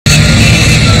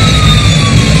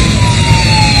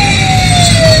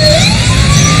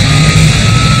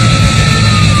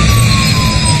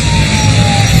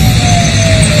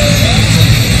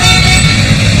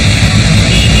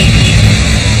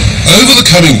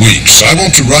coming weeks, I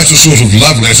want to write a sort of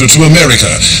love letter to America,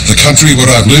 the country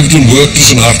where I've lived and worked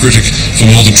as an art critic for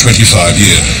more than 25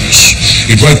 years.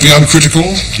 It won't be uncritical,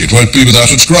 it won't be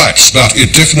without its gripes, but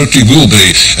it definitely will be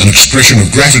an expression of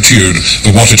gratitude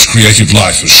for what its creative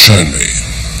life has shown me.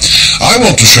 I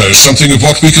want to show something of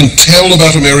what we can tell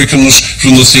about Americans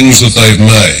from the things that they've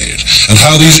made, and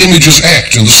how these images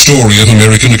act in the story of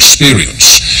American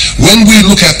experience. When we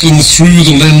look at them through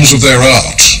the lens of their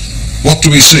art, what do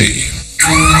we see?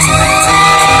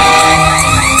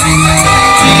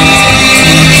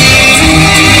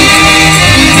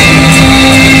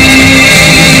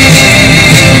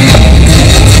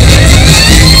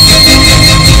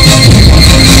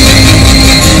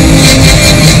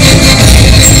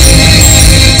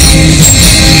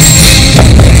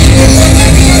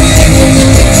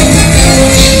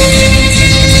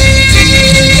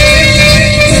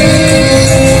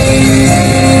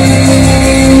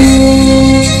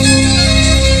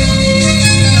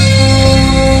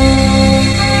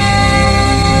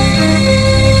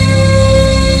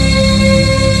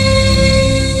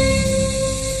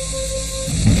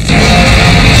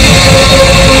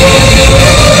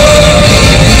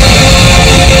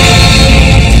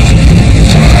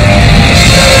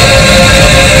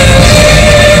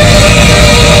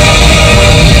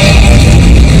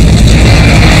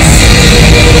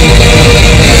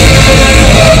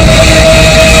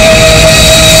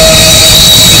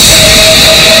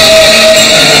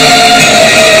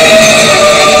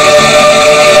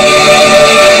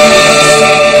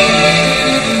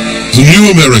 The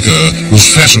new America was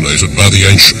fascinated by the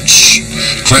ancients.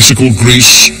 Classical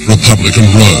Greece, Republican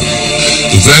Rome.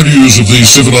 The values of these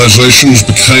civilizations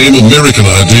became American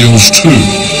ideals too.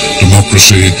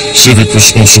 Democracy, civic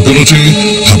responsibility,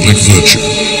 public virtue.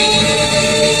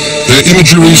 Their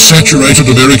imagery saturated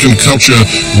American culture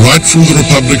right from the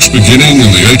Republic's beginning in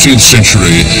the 18th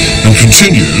century and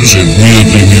continues in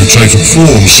weirdly mutated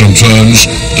forms sometimes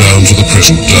down to the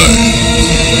present day.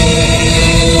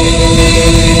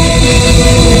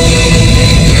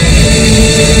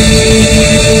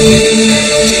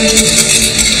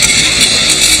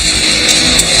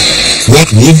 What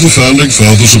would the Founding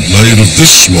Fathers have made of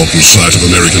this modern site of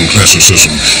American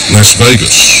classicism, Las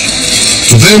Vegas?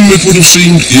 To them it would have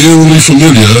seemed eerily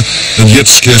familiar and yet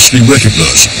scarcely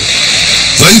recognizable.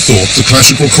 They thought the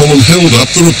classical column held up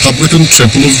the Republican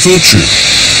temple of virtue.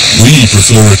 We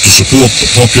prefer it to support the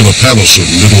popular palace of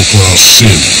middle-class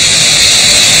sin.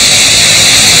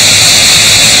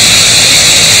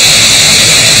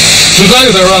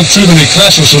 Today there aren't too many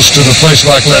classicists in a place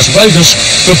like Las Vegas,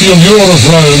 but the allure of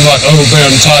Rome, like old man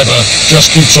Tiber,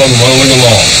 just keeps on rolling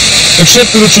along.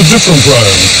 Except that it's a different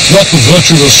Rome, not the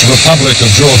virtuous republic of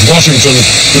George Washington,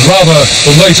 but rather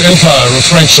the late empire of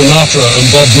Frank Sinatra and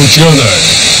Bob Guccione.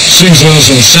 Caesars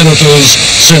and senators,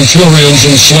 centurions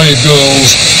and slave girls,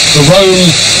 the Rome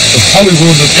of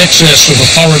Hollywood and excess of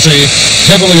authority,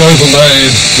 heavily overlaid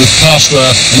with pasta,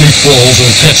 meatballs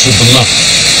and pets of the nut.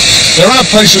 There are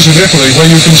places in Italy where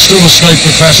you can still escape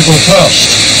the classical past,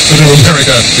 but in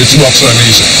America it's not so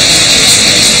easy.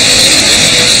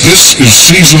 This is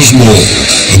Caesar's Mall,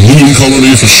 a moon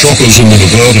colony for shoppers in the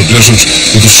Nevada desert,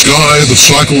 with a sky that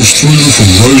cycles through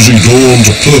from rosy dawn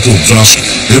to purple dusk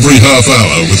every half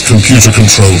hour with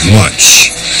computer-controlled lights.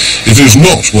 It is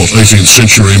not what 18th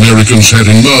century Americans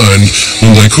had in mind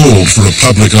when they called for a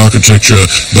public architecture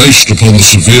based upon the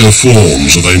severe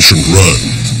forms of ancient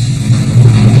Rome.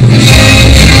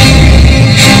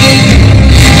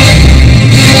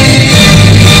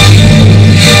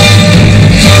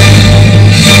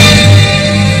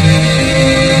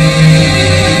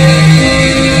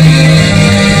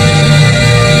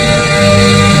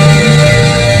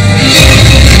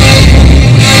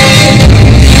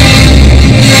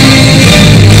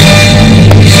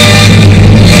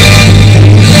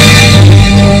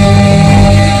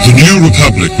 The new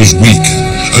republic was weak.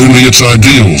 Only its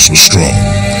ideals were strong.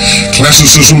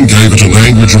 Classicism gave it a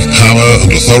language of power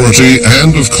and authority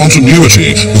and of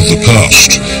continuity with the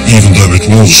past, even though it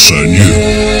was so new.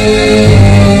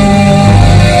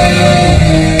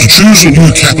 To choose a new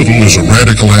capital is a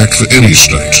radical act for any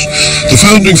state. The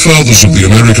Founding Fathers of the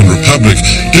American Republic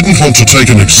didn't want to take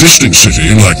an existing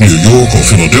city like New York or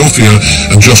Philadelphia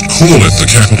and just call it the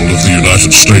capital of the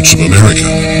United States of America.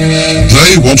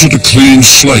 They wanted a clean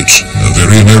slate, a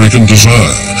very American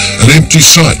desire, an empty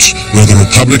site where the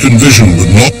Republican vision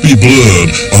would not be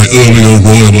blurred by earlier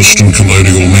royalist and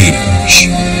colonial meanings.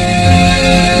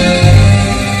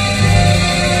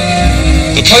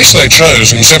 The place they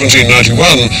chose in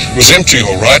 1791 was empty,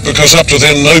 all right, because up to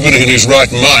then nobody in his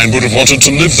right mind would have wanted to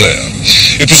live there.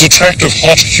 It was a tract of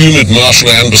hot, humid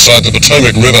marshland beside the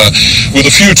Potomac River with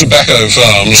a few tobacco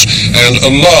farms and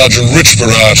a large and rich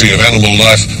variety of animal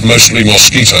life, mostly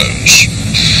mosquitoes.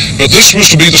 But this was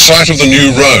to be the site of the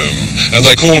new Rome, and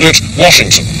they called it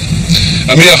Washington.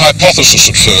 A mere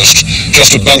hypothesis at first,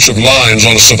 just a bunch of lines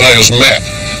on a surveyor's map,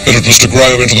 but it was to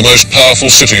grow into the most powerful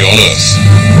city on Earth.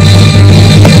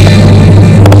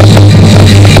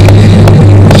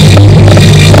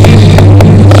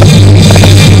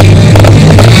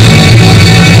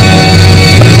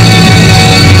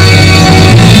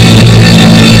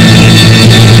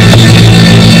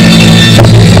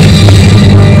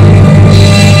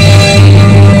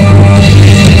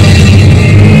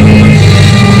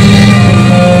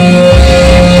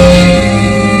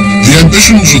 The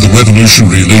ambitions of the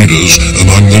revolutionary leaders,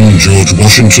 among them George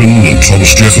Washington and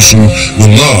Thomas Jefferson,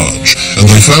 were large, and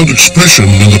they found expression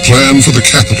in the plan for the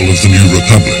capital of the new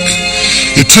republic.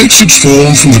 It takes its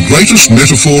form from the greatest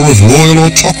metaphor of royal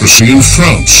autocracy in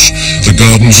France, the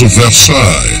Gardens of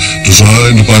Versailles,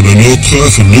 designed by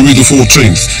Lenôtre for Louis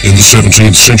XIV in the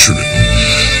 17th century.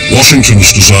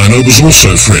 Washington's designer was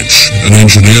also French, an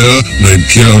engineer named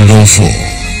Pierre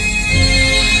L'Enfant.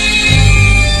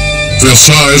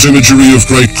 Versailles' imagery of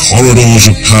great corridors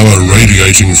of power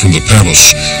radiating from the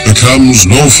palace becomes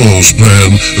L'Enfant's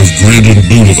plan of grid and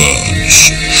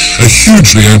boulevards. A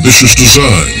hugely ambitious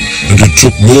design, and it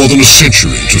took more than a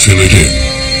century to fill it in.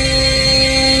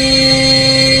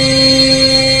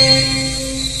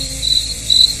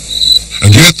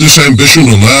 And yet this ambition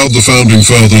allowed the Founding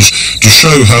Fathers to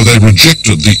show how they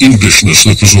rejected the Englishness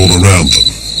that was all around them.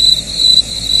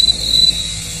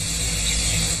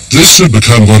 This had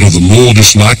become one of the more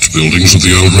disliked buildings of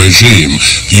the old regime,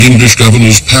 the English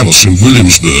Governor's Palace in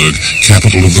Williamsburg,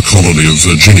 capital of the colony of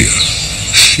Virginia.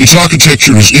 Its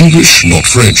architecture is English, not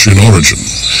French, in origin.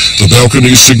 The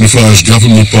balcony signifies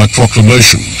government by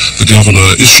proclamation, the governor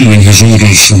issuing his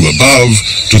orders from above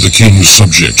to the king's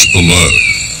subjects below.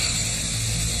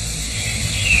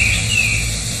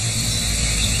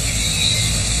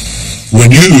 When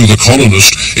you, the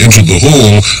colonist, entered the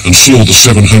hall and saw the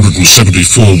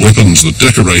 774 weapons that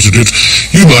decorated it,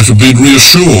 you might have been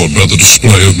reassured by the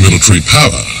display of military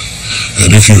power.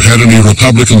 And if you had any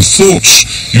Republican thoughts,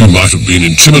 you might have been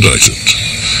intimidated.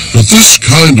 But this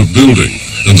kind of building,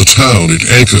 and the town it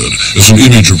anchored as an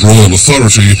image of royal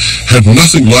authority, had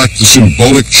nothing like the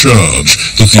symbolic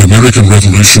charge that the American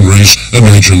revolutionaries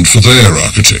imagined for their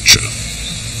architecture.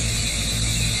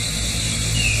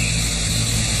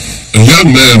 A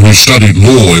young man who studied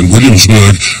law in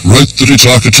Williamsburg wrote that its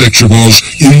architecture was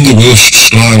in the worst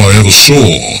style I ever saw,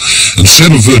 and said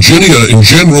of Virginia in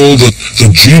general that the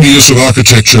genius of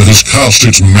architecture has cast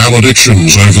its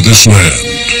maledictions over this land.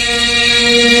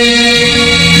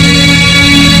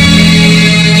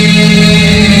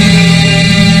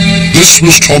 This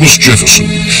was Thomas Jefferson,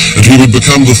 and he would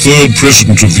become the third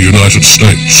president of the United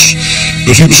States.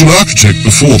 But he was an architect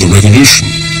before the Revolution.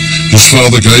 His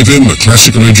father gave him a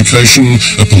classical education,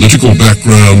 a political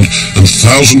background, and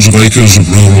thousands of acres of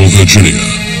rural Virginia.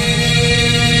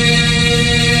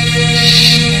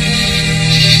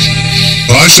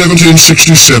 By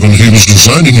 1767, he was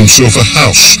designing himself a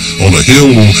house on a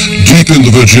hill deep in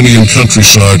the Virginian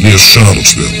countryside near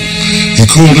Charlottesville. He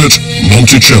called it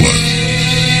Monticello.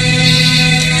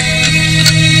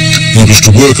 He was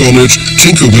to work on it,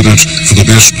 tinker with it, for the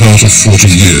best part of 40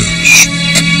 years.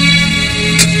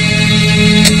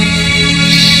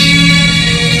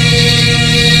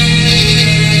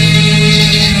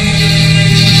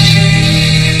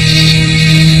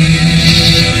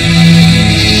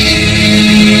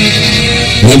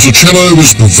 Monticello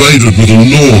was pervaded with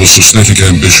enormous aesthetic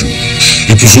ambition.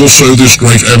 It was also this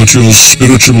great amateur's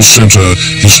spiritual centre,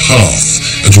 his hearth,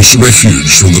 and his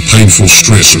refuge from the painful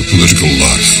stress of political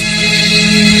life.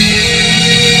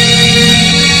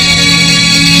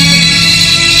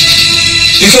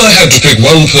 If I had to pick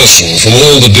one person from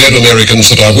all the dead Americans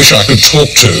that I wish I could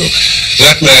talk to,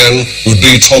 that man would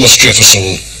be Thomas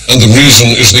Jefferson, and the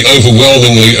reason is the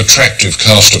overwhelmingly attractive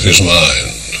cast of his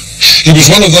mind. He was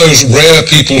one of those rare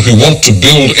people who want to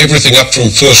build everything up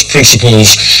from first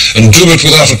principles and do it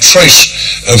without a trace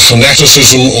of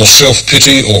fanaticism or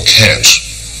self-pity or cant.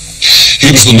 He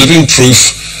was the living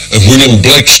proof of William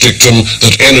Blake's dictum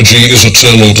that energy is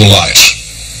eternal delight.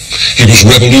 He was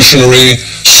revolutionary,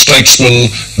 statesman,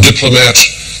 diplomat,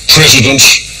 president,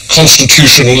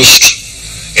 constitutionalist,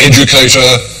 educator,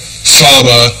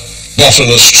 farmer,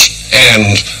 botanist,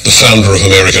 and the founder of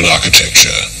American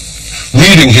architecture.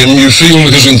 Reading him, you feel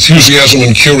his enthusiasm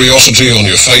and curiosity on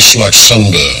your face like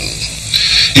sunburn.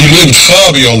 He lived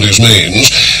far beyond his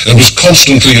means and was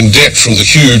constantly in debt from the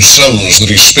huge sums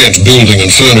that he spent building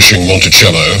and furnishing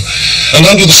Monticello. And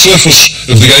under the surface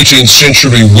of the 18th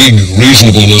century Whig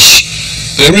reasonableness,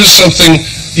 there is something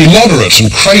immoderate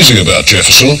and crazy about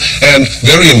Jefferson, and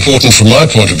very important from my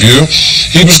point of view,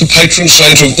 he was the patron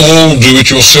saint of all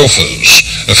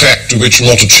do-it-yourselfers, a fact to which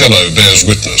Monticello bears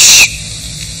witness.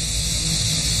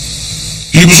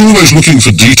 He was always looking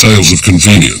for details of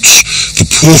convenience. The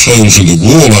portholes in the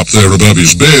wall up there above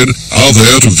his bed are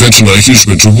there to ventilate his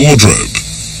winter wardrobe.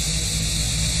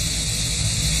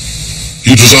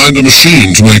 He designed a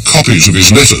machine to make copies of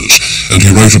his letters, and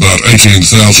he wrote about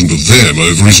 18,000 of them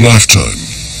over his lifetime.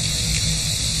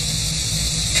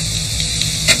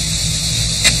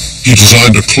 He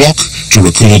designed a clock to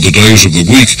record the days of the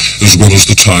week as well as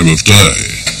the time of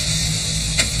day.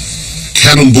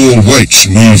 Cannonball weights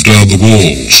moved down the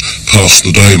walls past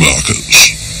the day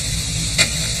markers.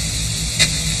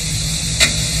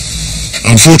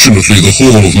 Unfortunately, the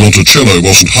hall of Monticello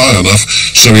wasn't high enough,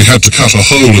 so he had to cut a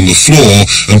hole in the floor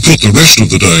and put the rest of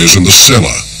the days in the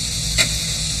cellar.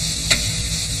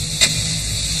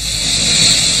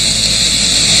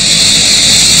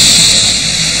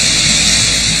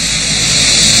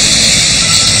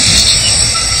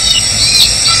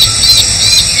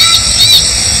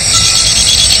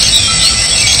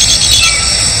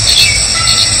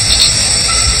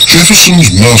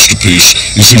 Jefferson's masterpiece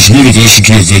is his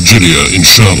University of Virginia in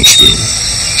Charlottesville.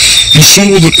 He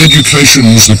saw that education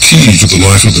was the key to the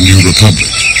life of the new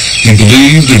republic. He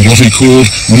believed in what he called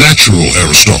natural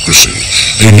aristocracy,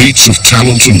 elites of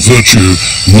talent and virtue,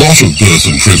 not of birth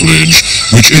and privilege,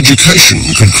 which education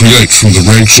could create from the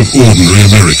ranks of ordinary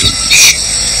Americans.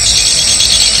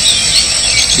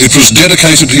 It was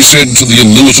dedicated, he said, to the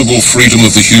illimitable freedom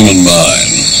of the human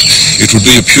mind. It would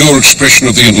be a pure expression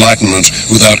of the Enlightenment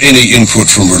without any input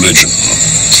from religion.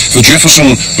 For Jefferson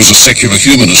was a secular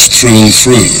humanist through and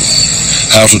through.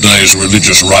 How today's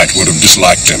religious right would have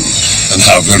disliked him, and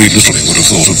how very little he would have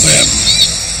thought of them.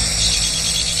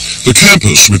 The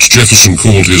campus, which Jefferson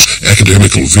called his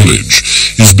academical village,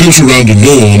 is built around a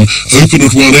lawn open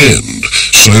at one end,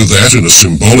 so that, in a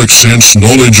symbolic sense,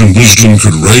 knowledge and wisdom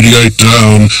could radiate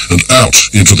down and out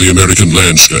into the American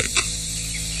landscape.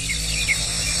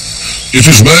 It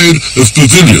is made of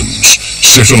pavilions,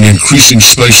 set on increasing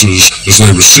spaces as they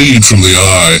recede from the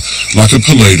eye, like a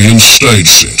Palladian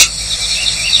stage set.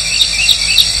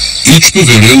 Each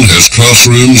pavilion has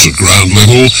classrooms at ground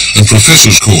level and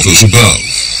professors' quarters above.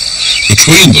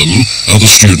 Between them are the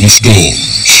students'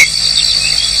 dorms.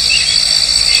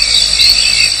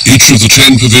 Each of the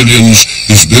 10 pavilions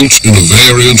is built in a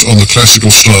variant on the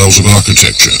classical styles of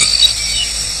architecture: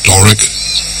 Doric,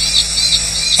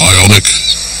 Ionic,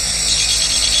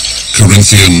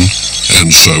 Corinthian, and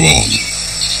so on.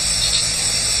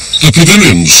 The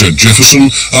pavilions, said Jefferson,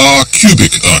 are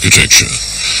cubic architecture,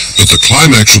 but the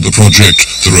climax of the project,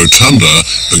 the rotunda,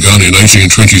 begun in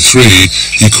 1823,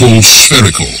 he called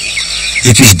spherical.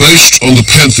 It was based on the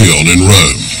Pantheon in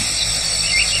Rome.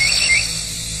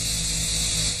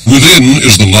 Within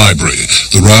is the library,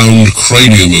 the round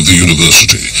cranium of the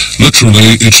university,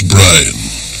 literally its brain.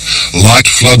 Light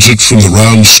floods it from the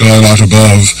round skylight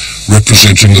above,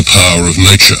 representing the power of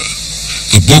nature.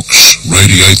 The books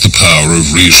radiate the power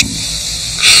of reason.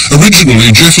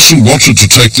 Originally, Jefferson wanted to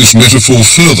take this metaphor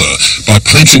further by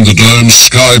painting the dome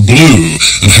sky blue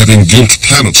and having gilt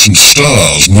planets and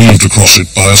stars moved across it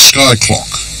by a sky clock.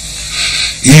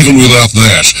 Even without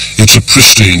that, it's a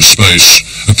pristine space,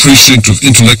 a precinct of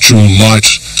intellectual light,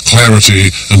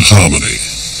 clarity, and harmony.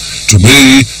 To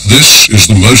me, this is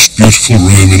the most beautiful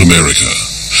room in America.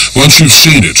 Once you've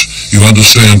seen it, you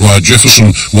understand why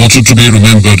Jefferson wanted to be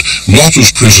remembered not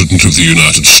as President of the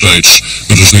United States,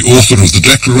 but as the author of the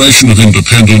Declaration of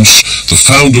Independence, the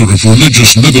founder of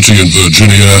religious liberty in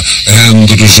Virginia, and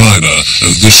the designer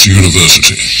of this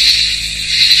university.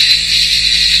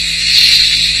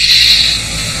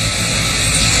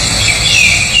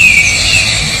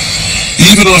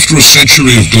 Even after a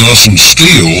century of glass and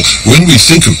steel, when we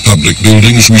think of public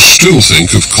buildings, we still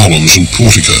think of columns and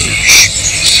porticos.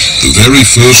 The very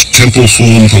first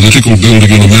temple-form political building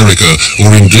in America,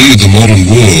 or indeed the modern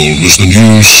world, was the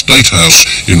new State House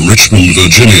in Richmond,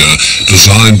 Virginia,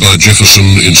 designed by Jefferson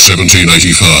in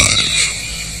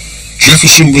 1785.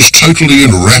 Jefferson was totally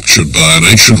enraptured by an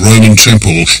ancient Roman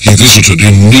temple he visited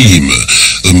in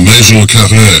Nîmes, the Maison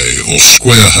Carrée, or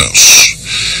Square House.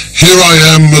 "Here I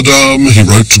am, madame," he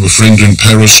wrote to a friend in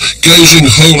Paris, "gazing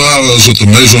whole hours at the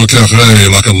Maison Carrée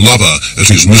like a lover at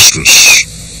his mistress."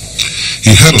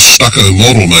 He had a stucco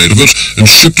model made of it and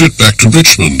shipped it back to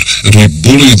Richmond, and he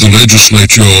bullied the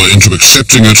legislature into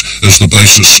accepting it as the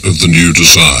basis of the new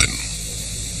design.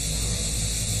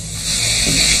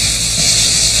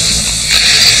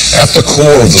 At the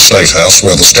core of the State House,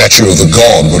 where the statue of the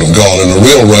god would have gone in a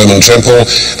real Roman temple,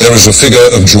 there is a figure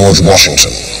of George Washington.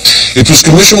 It was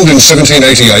commissioned in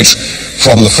 1788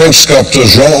 from the French sculptor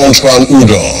Jean-Antoine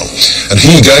Houdon, and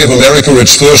he gave America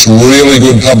its first really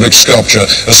good public sculpture,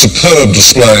 a superb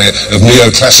display of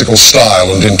neoclassical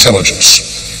style and intelligence.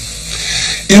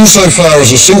 Insofar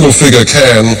as a single figure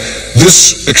can,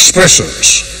 this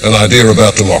expresses an idea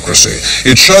about democracy.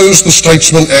 It shows the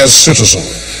statesman as citizen,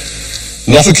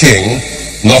 not a king,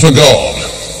 not a god,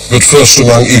 but first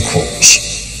among equals.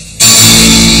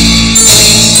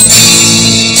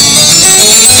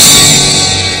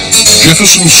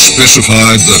 Jefferson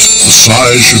specified that the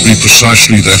size should be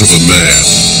precisely that of a man.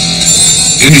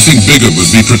 Anything bigger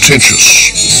would be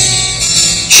pretentious.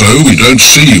 So we don't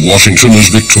see Washington as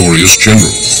victorious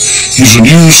general. He's a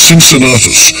new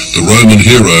Cincinnatus, the Roman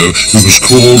hero who was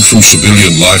called from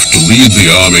civilian life to lead the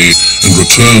army and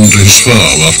return to his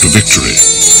farm after victory.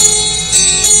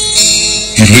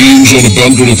 He leans on a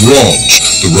bundle of rods,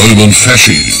 the Roman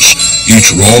fasces,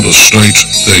 each rod a state,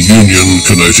 their union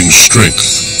connoting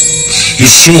strength.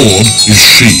 His sword is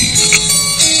sheathed,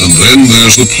 and then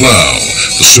there's the plough,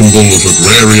 the symbol of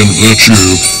agrarian virtue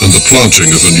and the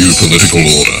planting of a new political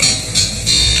order.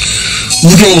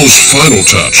 Houdon's final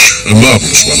touch, a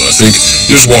marvellous one I think,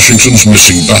 is Washington's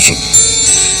missing button.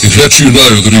 It lets you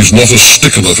know that he's not a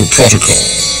stickler for protocol.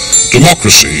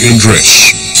 Democracy in dress.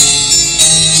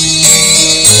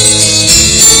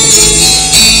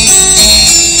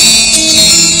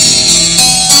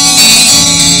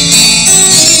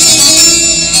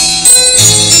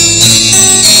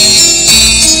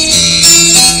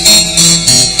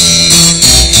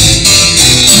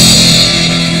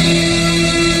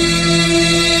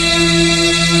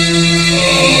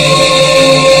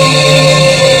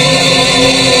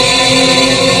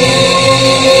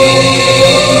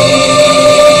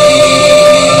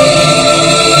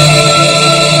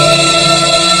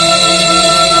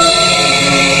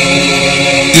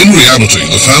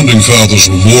 The Founding Fathers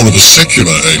were more of a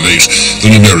secular elite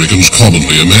than Americans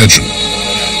commonly imagine.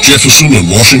 Jefferson and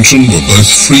Washington were both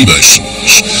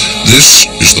Freemasons. This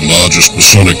is the largest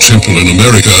Masonic temple in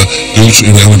America, built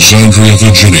in Alexandria,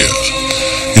 Virginia.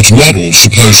 It's modeled,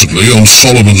 supposedly, on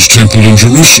Solomon's Temple in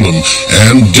Jerusalem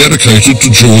and dedicated to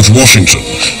George Washington,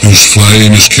 whose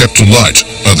flame is kept alight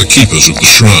by the keepers of the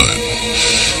shrine.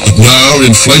 But now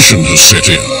inflation has set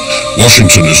in.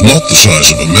 Washington is not the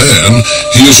size of a man.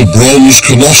 He is a bronze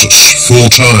colossus,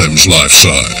 4 times life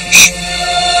size.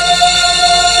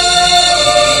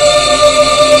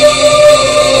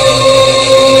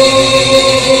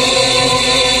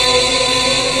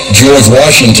 George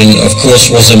Washington, of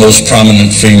course, was the most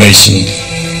prominent Freemason.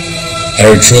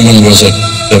 Harry Truman was a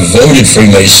devoted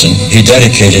Freemason. He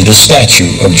dedicated a statue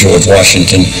of George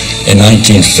Washington in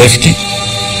 1950.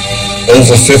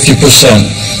 Over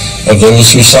 50% of those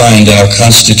who signed our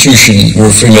Constitution were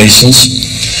Freemasons.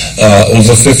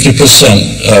 Over 50%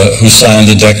 who signed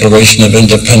the Declaration of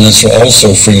Independence were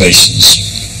also Freemasons.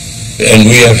 And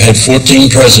we have had 14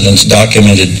 presidents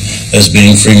documented as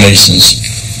being Freemasons.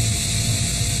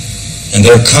 And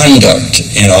their conduct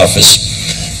in office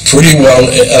pretty well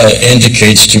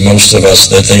indicates to most of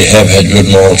us that they have had good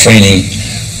moral training,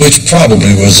 which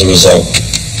probably was the result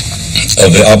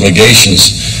of the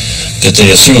obligations that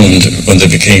they assumed when they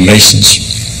became Masons.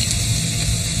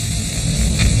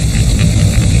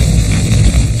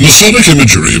 Masonic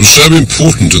imagery was so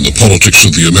important in the politics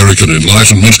of the American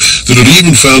Enlightenment that it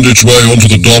even found its way onto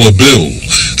the dollar bill,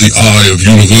 the eye of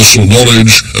universal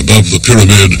knowledge above the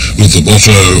pyramid with the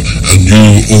motto, A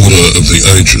New Order of the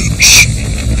Ages.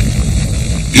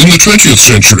 In the 20th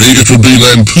century, it would be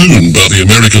lampooned by the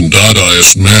American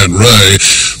Dadaist Man Ray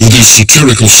with his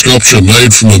satirical sculpture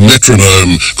made from a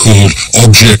metronome called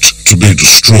Object to be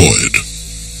Destroyed.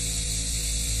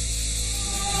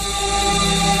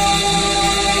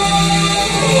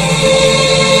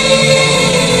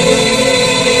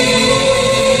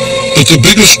 But the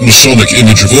biggest Masonic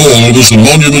image of all was the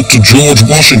monument to George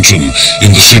Washington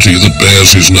in the city that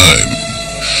bears his name.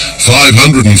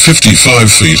 555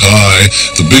 feet high,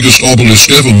 the biggest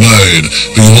obelisk ever made,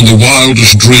 beyond the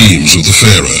wildest dreams of the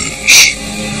pharaohs.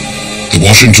 The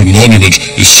Washington Monument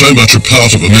is so much a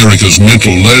part of America's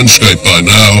mental landscape by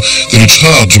now that it's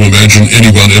hard to imagine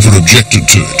anyone ever objected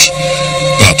to it.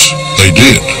 But they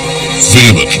did,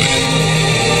 vehemently.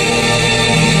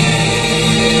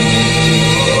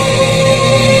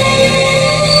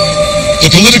 The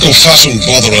The political fuss and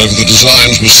bother over the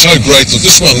designs was so great that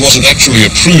this one wasn't actually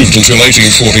approved until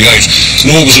 1848,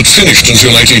 nor was it finished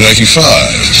until 1885.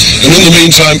 And in the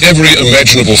meantime, every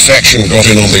imaginable faction got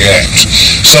in on the act.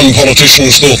 Some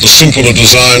politicians thought the simpler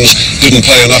designs didn't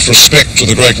pay enough respect to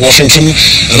the great Washington,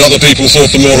 and other people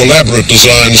thought the more elaborate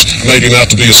designs made him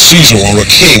out to be a Caesar or a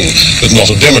king, but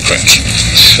not a Democrat.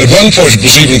 At one point it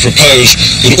was even proposed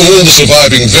that all the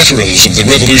surviving veterans of the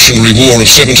Revolutionary War of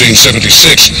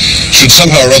 1776 should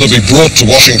somehow or other be brought to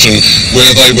Washington,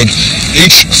 where they would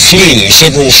each fling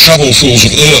several shovelfuls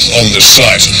of earth on this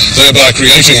site, thereby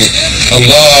creating a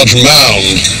large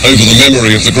mound over the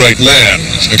memory of the great man,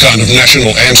 a kind of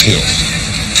national anthill.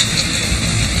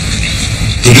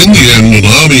 But in the end, an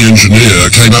army engineer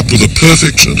came up with a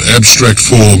perfect and abstract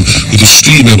form with a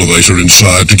steam elevator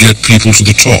inside to get people to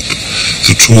the top,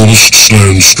 the tallest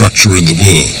stone structure in the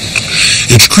world.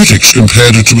 Its critics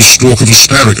compared it to a stalk of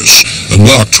asparagus, and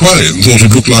Mark Twain thought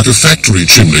it looked like a factory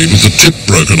chimney with the tip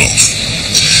broken off.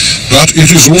 But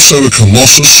it is also a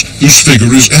colossus whose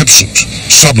figure is absent,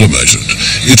 sublimated.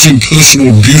 Its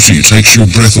impersonal beauty takes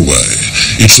your breath away.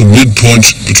 It's the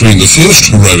midpoint between the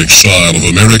first heroic style of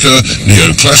America,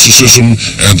 neoclassicism,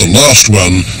 and the last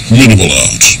one, minimal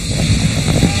art.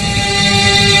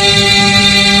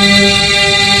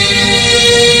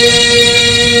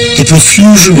 The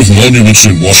profusion of monuments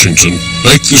in Washington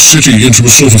make this city into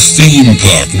a sort of theme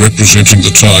park representing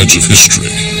the tides of history.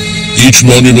 Each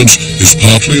monument is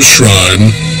partly a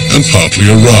shrine and partly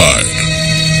a ride.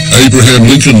 Abraham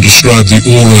Lincoln described the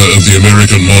aura of the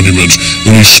American monument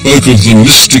when he spoke of the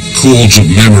mystic chords of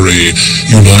memory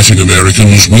uniting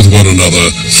Americans with one another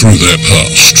through their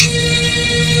past.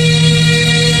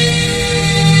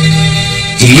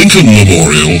 The Lincoln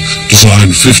Memorial,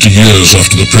 designed 50 years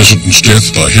after the President's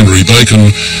death by Henry Bacon,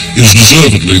 is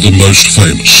deservedly the most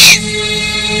famous.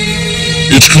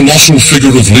 Its colossal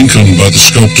figure of Lincoln by the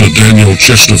sculptor Daniel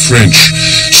Chester French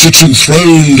sits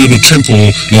enthroned in a temple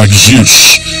like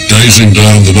Zeus, gazing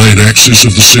down the main axis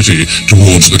of the city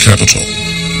towards the Capitol.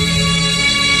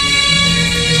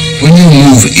 When you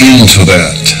move into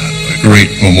that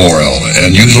great memorial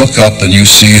and you look up and you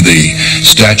see the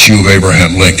statue of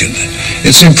Abraham Lincoln,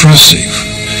 it's impressive.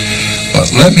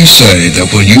 But let me say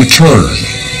that when you turn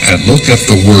and look at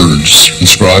the words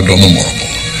inscribed on the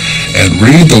marble, and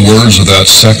read the words of that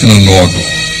second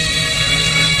inaugural,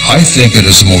 I think it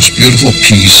is the most beautiful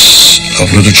piece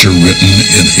of literature written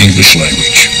in the English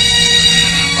language.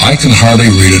 I can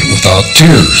hardly read it without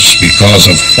tears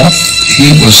because of what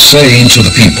he was saying to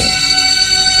the people.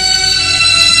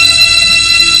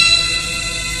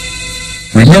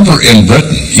 Remember, in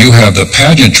Britain, you have the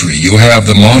pageantry, you have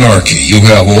the monarchy, you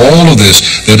have all of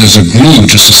this that is a glue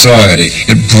to society.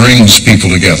 It brings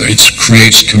people together. It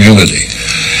creates community.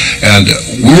 And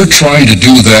we're trying to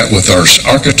do that with our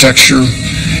architecture,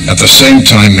 at the same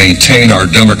time maintain our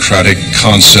democratic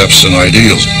concepts and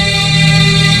ideals.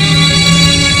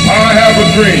 I have a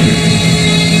dream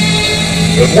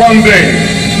that one day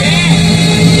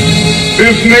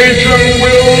this nation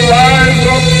will rise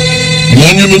up.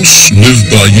 Monuments live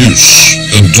by use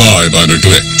and die by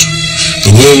neglect.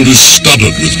 The world is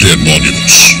studded with dead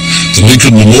monuments. The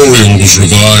Lincoln Memorial was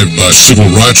revived by civil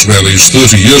rights rallies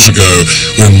 30 years ago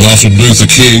when Martin Luther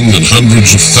King and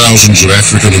hundreds of thousands of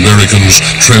African Americans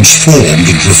transformed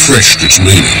and refreshed its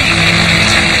meaning.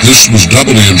 This was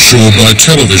doubly ensured by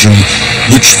television,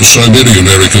 which for so many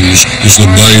Americans is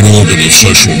the main organ of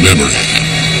social memory.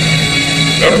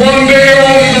 That one day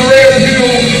on the red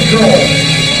hills of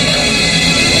Georgia,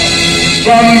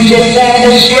 sons of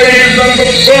former slaves and the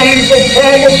sons of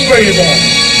former slave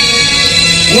owners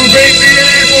will they be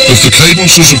able... If the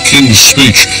cadences of King's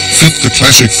speech fit the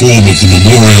classic form of the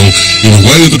memorial in a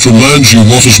way that reminds you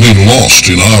what has been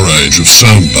lost in our age of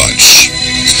sound bites.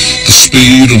 The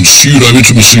speed and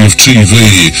pseudo-intimacy of TV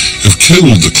have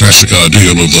killed the classic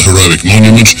ideal of the heroic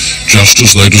monument, just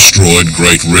as they destroyed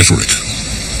great rhetoric.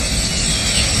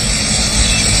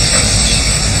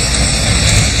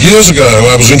 Years ago,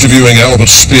 I was interviewing Albert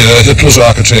Speer, Hitler's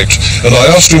architect, and I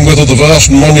asked him whether the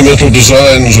vast monumental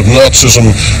designs of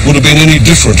Nazism would have been any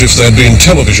different if there had been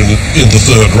television in the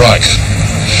Third Reich.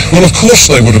 Well, of course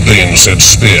they would have been, said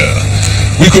Speer.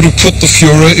 We could have put the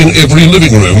Fuhrer in every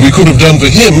living room. We could have done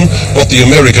for him what the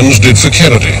Americans did for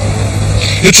Kennedy.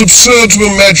 It's absurd to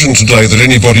imagine today that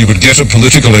anybody would get a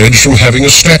political edge from having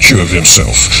a statue of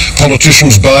himself.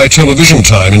 Politicians buy television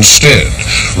time instead.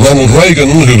 Ronald Reagan,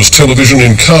 who was television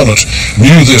incarnate,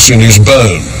 knew this in his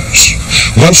bones.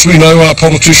 Once we know our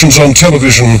politicians on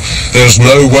television, there's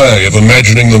no way of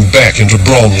imagining them back into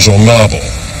bronze or marble.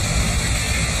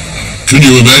 Can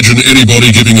you imagine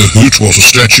anybody giving a hoot what a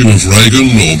statue of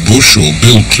Reagan or Bush or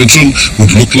Bill Clinton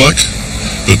would look like?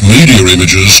 But media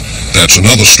images, that's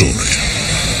another story.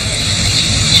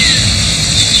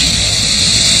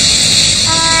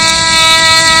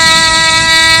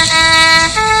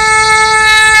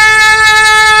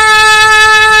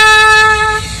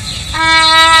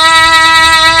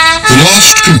 The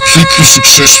last completely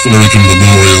successful American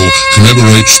memorial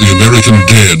commemorates the American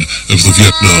dead of the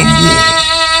Vietnam War.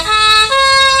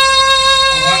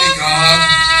 Almighty God,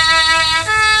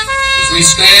 as we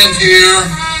stand here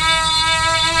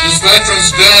this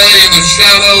Veterans Day in the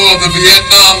shadow of the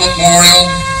Vietnam Memorial,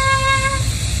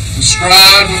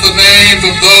 inscribed with the names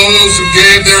of those who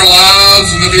gave their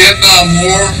lives in the Vietnam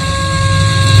War,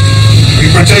 we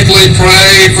particularly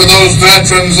pray for those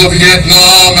veterans of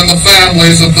Vietnam and the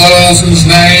families of those whose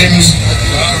names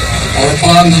are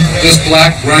upon this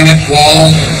black granite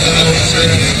wall.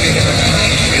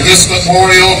 May this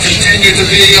memorial continue to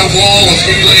be a wall of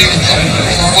healing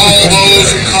for all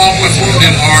those who come with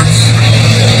wounded hearts.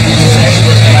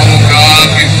 Oh God,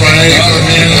 we pray for the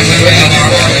men and women of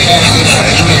our armed forces.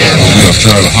 I've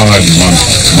tried to hide in my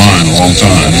mind a long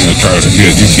time. I try to forget.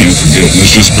 You can't forget.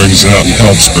 This just brings it out and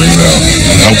helps bring it out.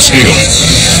 It helps heal.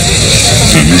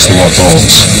 And it means a lot to all of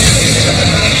us.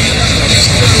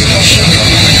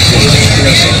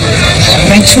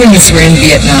 My twins were in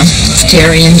Vietnam,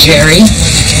 Terry and Jerry.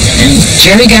 And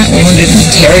Jerry got wounded and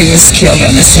Terry was killed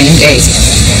on the same day,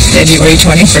 February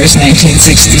 21st,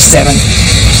 1967.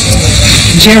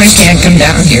 Jerry can't come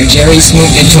down here. Jerry's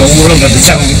moved into a world of his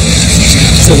own.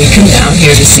 So we come down here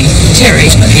to see Terry,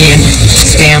 me and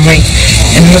his family.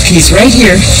 And look, he's right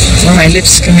here where my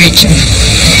lips can reach him.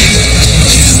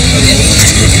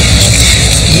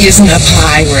 He isn't up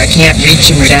high where I can't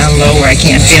reach him or down low where I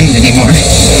can't bend anymore.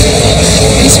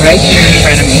 He's right here in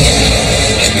front of me.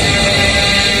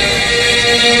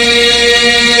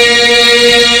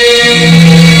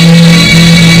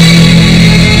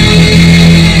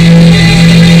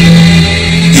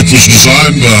 It was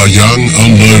designed by a young,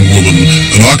 unknown woman,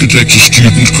 an architecture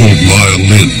student called Maya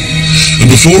Lin. And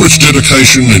before its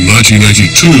dedication in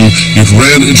 1982, it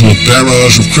ran into a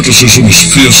barrage of criticism as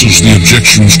fierce as the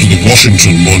objections to the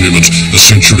Washington Monument a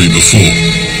century before.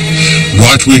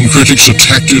 Right-wing critics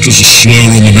attacked it as a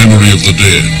slur on the memory of the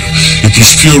dead. It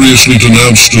was furiously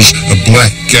denounced as a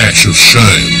black gash of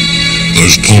shame.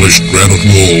 Those polished granite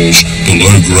walls,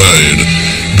 below grade,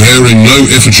 bearing no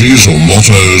effigies or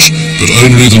mottos, but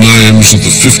only the names of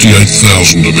the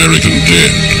 58,000 American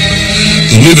dead.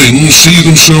 The living see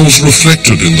themselves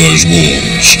reflected in those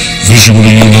walls,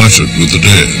 visually united with the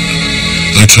dead.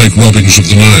 They take rubbings of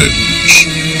the names.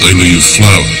 They leave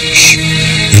flowers.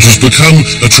 It has become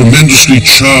a tremendously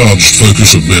charged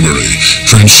focus of memory,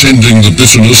 transcending the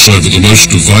bitterness over the most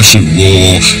divisive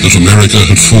war that America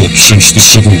had fought since the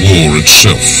Civil War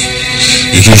itself.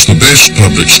 It is the best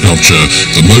public sculpture,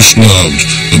 the most loved,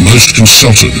 the most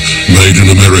consulted, made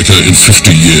in America in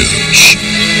 50 years.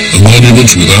 A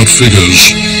monument without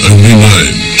figures, only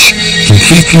names,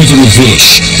 completely the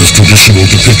reverse of traditional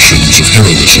depictions of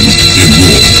heroism in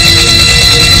war.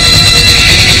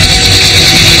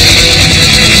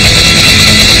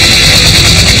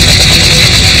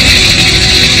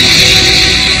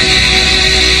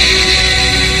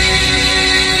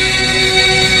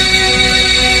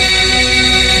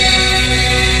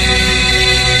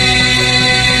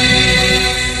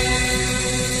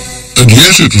 And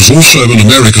yet it was also an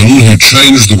American who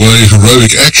changed the way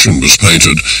heroic action was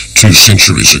painted 2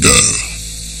 centuries ago.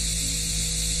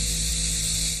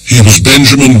 He was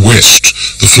Benjamin West,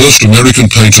 the first American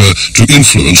painter to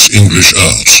influence English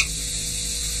art.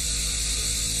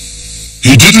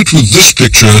 He did it with this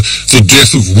picture, The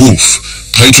Death of Wolfe,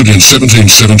 painted in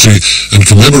 1770 and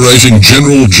commemorating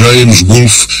General James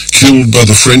Wolfe, killed by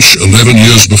the French 11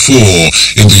 years before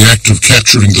in the act of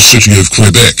capturing the city of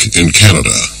Quebec in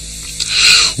Canada.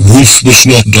 Wolfe must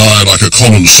not die like a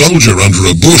common soldier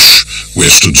under a bush,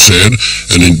 West had said,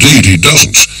 and indeed he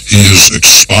doesn't. He is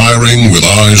expiring with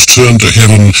eyes turned to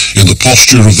heaven in the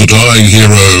posture of the dying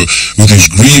hero, with his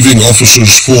grieving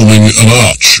officers forming an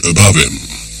arch above him.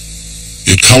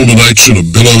 It culminates in a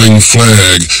billowing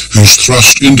flag whose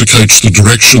thrust indicates the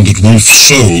direction that Wolfe's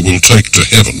soul will take to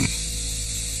heaven.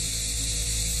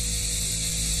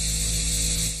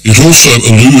 It also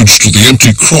alludes to the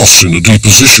empty cross in a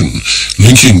deposition,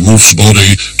 linking Wolfe's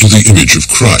body to the image of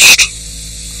Christ.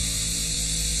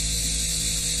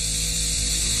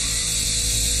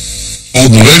 On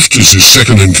the left is his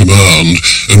second-in-command,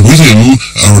 and with him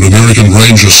are an American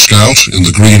Ranger scout in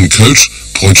the green coat,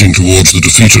 pointing towards the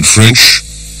defeated French,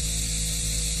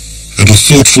 and a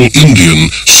thoughtful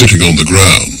Indian sitting on the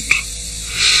ground.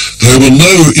 There were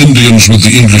no Indians with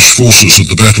the English forces at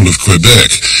the Battle of Quebec,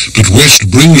 but West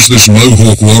brings this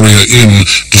Mohawk warrior in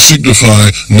to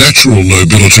signify natural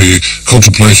nobility,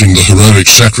 contemplating the heroic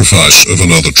sacrifice of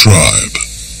another tribe.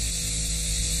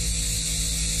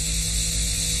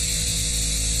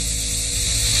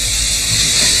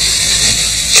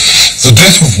 The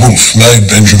death of Wolfe made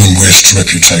Benjamin West's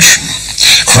reputation.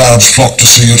 Crowds flocked to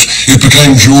see it. It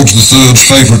became George III's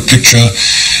favourite picture,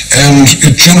 and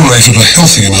it generated a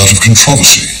healthy amount of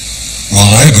controversy.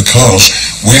 Why? Because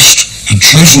West had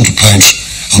chosen to paint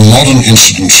a modern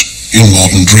incident in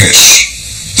modern dress.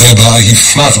 Thereby he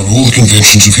flouted all the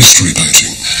conventions of history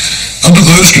painting. Under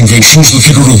those conventions, the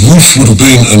figure of Wolfe would have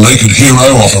been a naked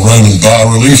hero off a Roman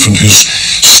bas-relief, and his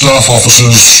staff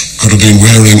officers could have been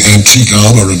wearing antique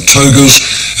armour and togas,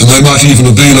 and they might even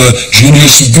have been a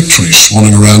genius of victory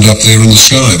swanning around up there in the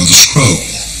sky with a scroll.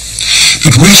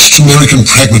 But West's American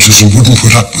pragmatism wouldn't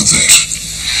put up with that.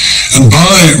 And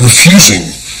by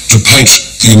refusing to paint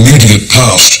the immediate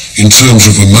past in terms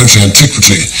of remote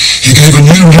antiquity, he gave a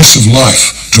new lease of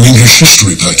life to English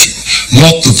history painting.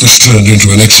 Not that this turned into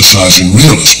an exercise in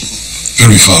realism.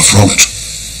 Very far from it.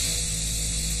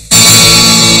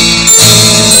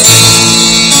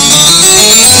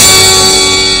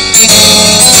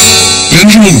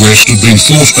 Benjamin West had been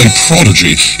thought a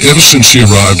prodigy ever since he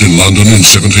arrived in London in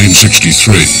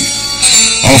 1763.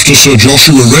 After Sir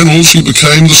Joshua Reynolds, he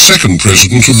became the second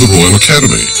president of the Royal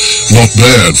Academy. Not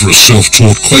bad for a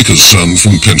self-taught Quaker's son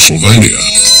from Pennsylvania.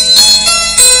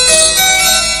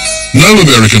 No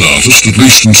American artist, at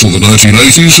least until the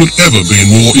 1980s, had ever been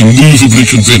more immovably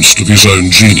convinced of his own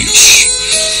genius.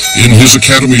 In his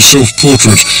Academy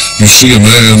self-portrait, you see a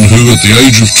man who, at the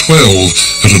age of 12,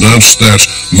 had announced that,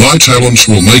 "My talents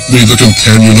will make me the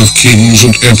companion of kings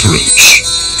and emperors."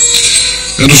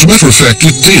 And as a matter of fact,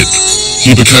 it did.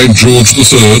 He became George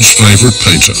III's favourite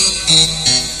painter.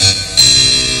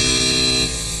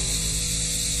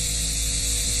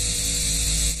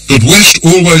 But West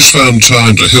always found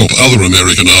time to help other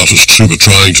American artists who were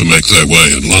trying to make their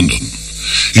way in London.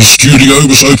 His studio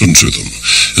was open to them,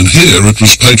 and here it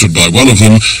was painted by one of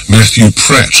them, Matthew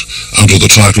Pratt, under the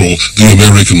title The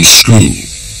American School.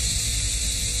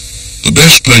 The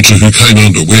best painter who came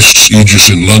under West's aegis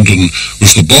in London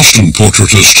was the Boston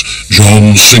portraitist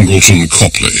John Singleton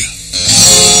Copley.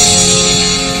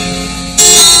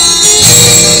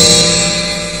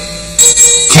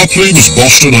 Copley was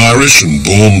Boston Irish and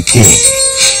born poor.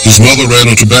 His mother ran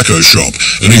a tobacco shop,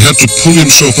 and he had to pull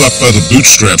himself up by the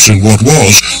bootstraps in what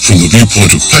was, from the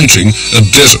viewpoint of painting, a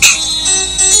desert.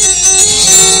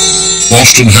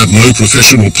 Boston had no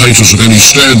professional painters of any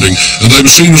standing, and they were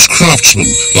seen as craftsmen,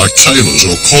 like tailors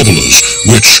or cobblers,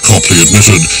 which, Copley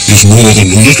admitted, is more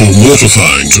than a little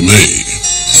mortifying to me.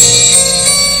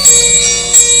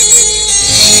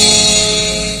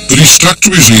 But he stuck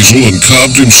to his easel and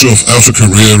carved himself out a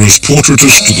career as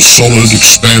portraitist to the solid,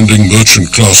 expanding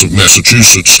merchant class of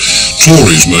Massachusetts,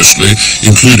 Tories mostly,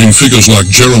 including figures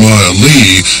like Jeremiah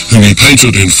Lee, whom he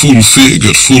painted in full fig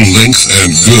at full length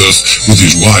and girth with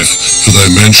his wife for their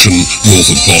mansion north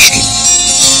of Boston.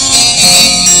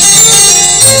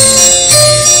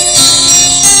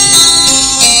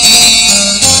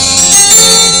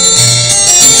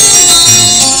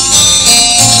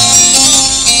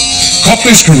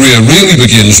 Copley's career really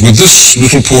begins with this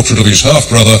little portrait of his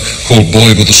half-brother called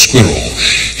Boy with a Squirrel.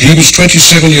 He was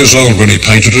 27 years old when he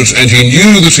painted it, and he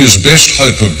knew that his best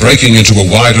hope of breaking into a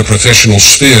wider professional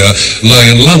sphere lay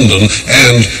in London,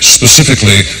 and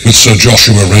specifically with Sir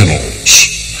Joshua Reynolds.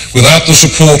 Without the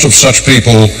support of such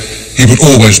people, he would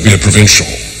always be a provincial.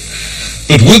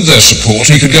 But with their support,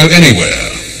 he could go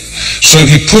anywhere. So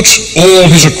he put all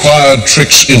his acquired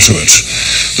tricks into it.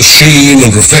 The sheen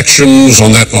and reflections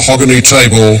on that mahogany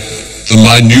table, the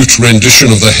minute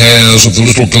rendition of the hairs of the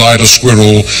little glider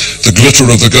squirrel, the glitter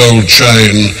of the gold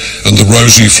chain, and the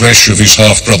rosy flesh of his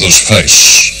half-brother's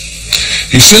face.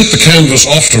 He sent the canvas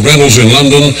off to Reynolds in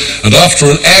London, and after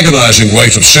an agonizing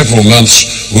wait of several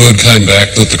months, word came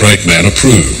back that the great man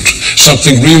approved.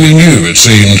 Something really new, it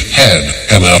seemed, had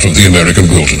come out of the American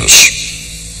wilderness.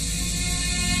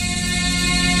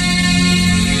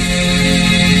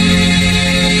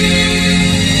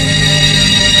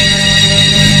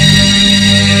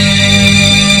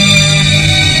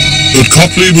 But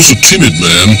Copley was a timid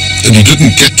man, and he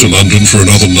didn't get to London for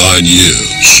another 9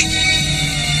 years.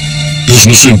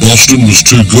 Business in Boston was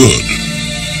too good.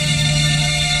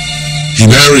 He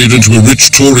married into a rich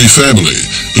Tory family,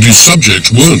 but his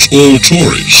subjects weren't all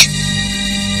Tories.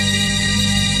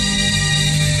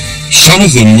 Some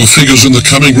of them were figures in the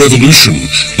coming revolution,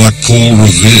 like Paul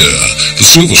Revere, the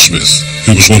silversmith,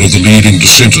 who was one of the leading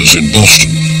dissenters in Boston.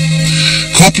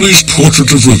 Copley's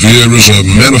portrait of Revere is a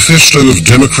manifesto of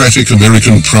democratic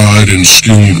American pride in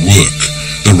skilled work,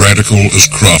 the radical as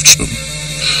craftsman.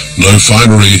 No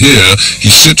finery here, he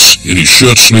sits in his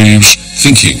shirt sleeves,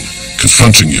 thinking,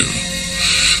 confronting you.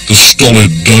 The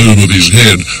stolid dome of his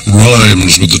head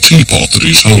rhymes with the teapot that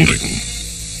he's holding.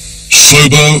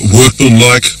 Sober,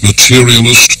 workmanlike,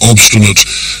 materialist, obstinate,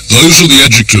 those are the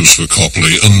adjectives for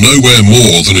Copley, and nowhere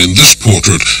more than in this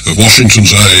portrait of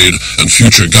Washington's aide and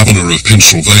future governor of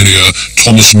Pennsylvania,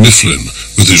 Thomas Mifflin,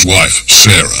 with his wife,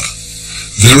 Sarah.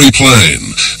 Very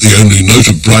plain, the only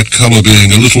note of bright colour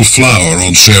being a little flower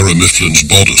on Sarah Mifflin's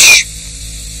bodice.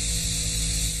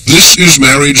 This is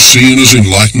marriage seen as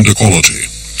enlightened equality.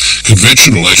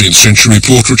 Conventional 18th century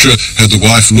portraiture had the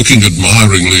wife looking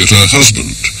admiringly at her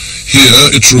husband.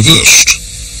 Here it's reversed.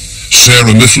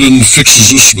 Sarah Mifflin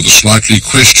fixes us with a slightly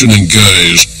questioning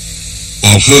gaze,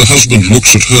 while her husband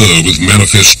looks at her with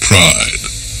manifest pride.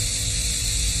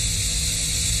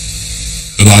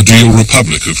 An ideal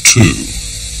republic of two.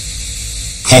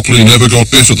 Copley never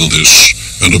got better than this,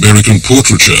 and American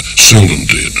portraiture seldom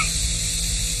did.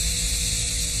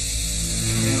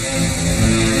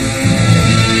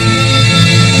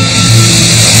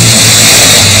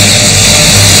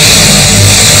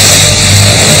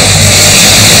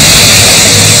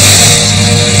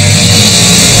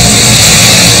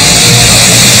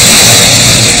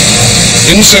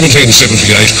 In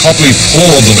 1778, Copley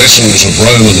poured the lessons of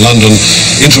Rome and London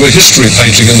into a history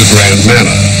painting in the grand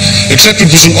manner. Except it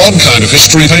was an odd kind of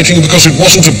history painting because it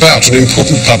wasn't about an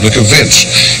important public event.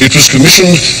 It was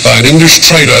commissioned by an English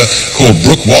trader called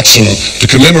Brooke Watson to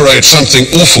commemorate something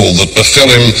awful that befell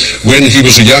him when he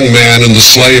was a young man in the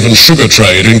slave and sugar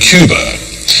trade in Cuba.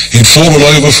 He'd fallen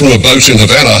over from a boat in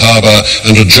Havana Harbour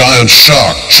and a giant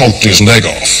shark chomped his leg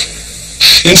off.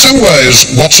 In some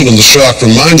ways, Watson and the Shark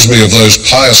reminds me of those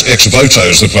pious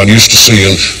ex-votos that one used to see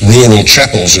in rural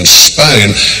chapels in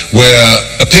Spain, where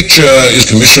a picture is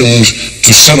commissioned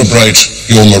to celebrate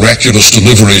your miraculous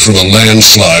delivery from a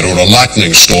landslide or a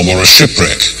lightning storm or a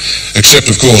shipwreck. Except,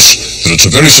 of course, that it's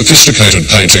a very sophisticated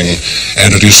painting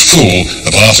and it is full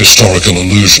of art historical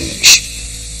allusions.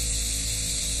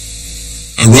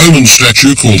 A Roman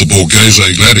statue called the Borghese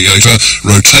Gladiator,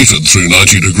 rotated through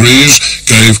 90 degrees,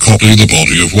 gave Copley the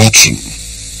body of Watson.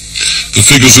 The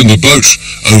figures in the boat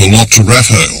owe a lot to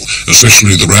Raphael,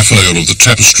 especially the Raphael of the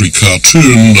tapestry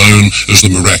cartoon known as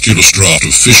the Miraculous Draught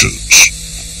of Fishes.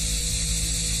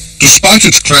 Despite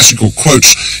its classical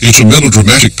quotes, it's a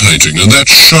melodramatic painting, and that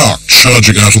shark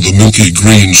charging out of the milky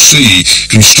green sea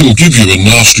can still give you a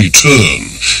nasty turn.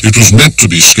 It was meant to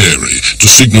be scary, to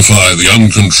signify the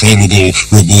uncontrollable,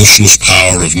 remorseless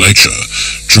power of nature.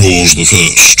 Jaws the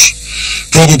first.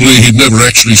 Probably he'd never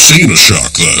actually seen a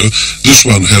shark, though. This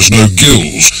one has no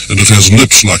gills, and it has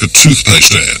lips like a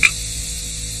toothpaste ad.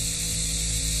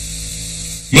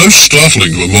 Most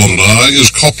startling to a modern eye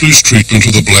is Copley's treatment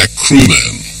of the black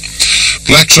crewman.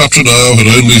 Blacks up to now had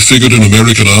only figured in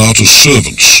American art as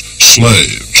servants,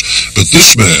 slaves, but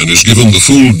this man is given the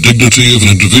full dignity of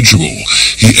an individual.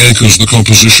 He anchors the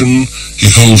composition, he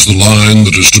holds the line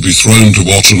that is to be thrown to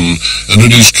Watson, and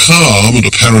in his calm and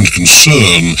apparent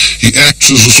concern, he acts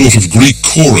as a sort of Greek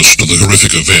chorus to the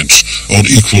horrific event, on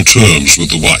equal terms with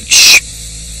the whites.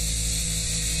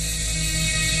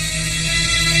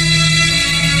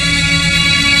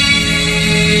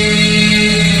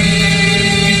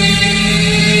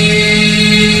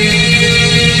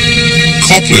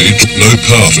 Copley took no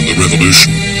part in the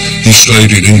Revolution. He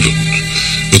stayed in England.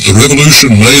 But the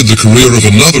Revolution made the career of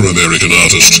another American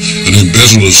artist, an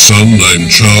embezzler's son named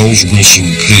Charles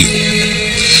Willson Peale.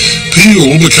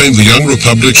 Peale became the young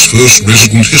republic's first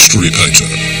resident history painter,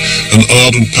 an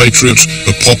ardent patriot,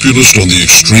 a populist on the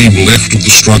extreme left of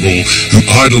the struggle who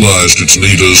idolized its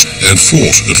leaders and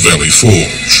fought at Valley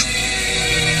Forge.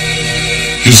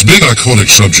 His big iconic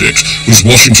subject was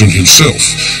Washington himself,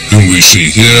 whom we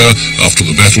see here after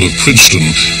the Battle of Princeton,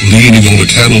 leaning on a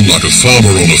cannon like a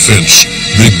farmer on a fence,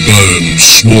 big-boned,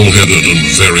 small-headed, and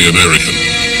very American.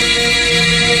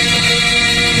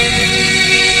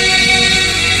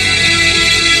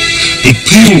 But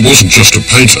Peale wasn't just a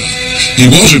painter. He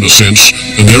was, in a sense,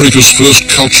 America's first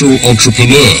cultural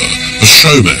entrepreneur, a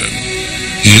showman.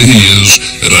 Here he is,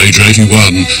 at age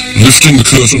 81, lifting the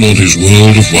curtain on his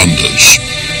world of wonders.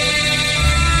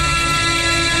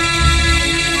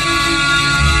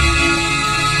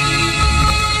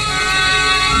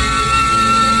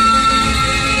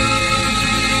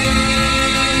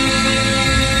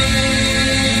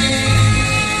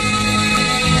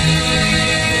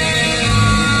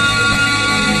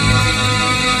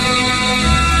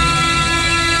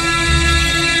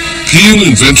 Peel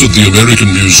invented the American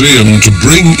Museum to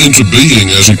bring into being,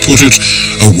 as he put it,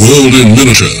 a world in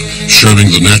miniature,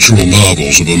 showing the natural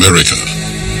marvels of America.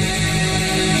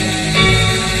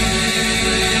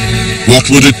 What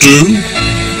would it do?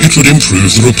 It would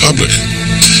improve the Republic.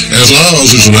 As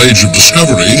ours is an age of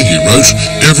discovery, he wrote,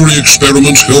 every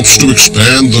experiment helps to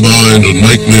expand the mind and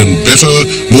make men better,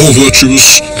 more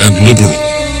virtuous and liberal.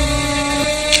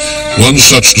 One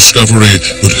such discovery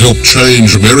would help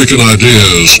change American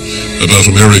ideas about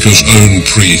America's own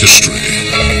prehistory.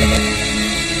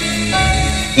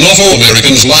 Not all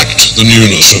Americans liked the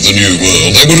newness of the New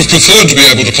World. They would have preferred to be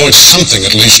able to point to something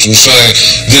at least and say,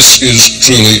 this is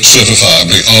truly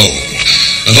certifiably old.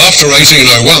 And after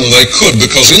 1801 they could,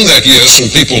 because in that year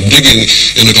some people digging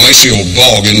in a glacial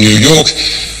bog in New York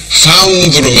found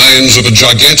the remains of a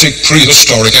gigantic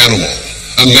prehistoric animal,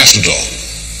 a mastodon.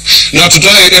 Now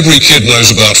today every kid knows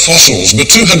about fossils,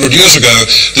 but 200 years ago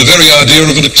the very idea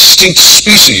of an extinct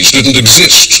species didn't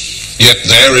exist. Yet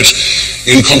there it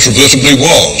incontrovertibly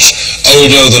was,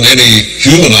 older than any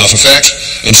human artifact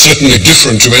and certainly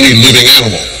different to any living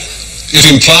animal. It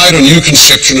implied a new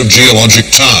conception of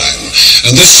geologic time,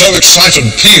 and this so excited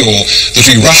Peel that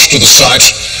he rushed to the site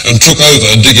and took over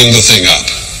digging the thing up.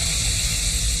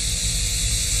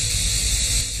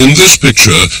 In this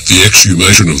picture, the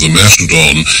exhumation of the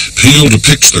mastodon, Peel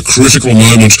depicts the critical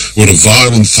moment when a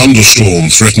violent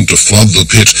thunderstorm threatened to flood the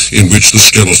pit in which the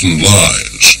skeleton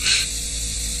lies.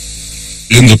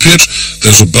 In the pit,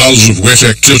 there's a buzz of wet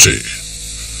activity.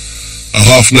 A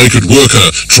half-naked worker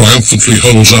triumphantly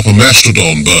holds up a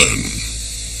mastodon bone.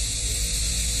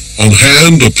 On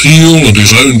hand are Peel and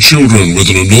his own children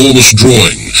with an enormous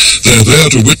drawing. They're there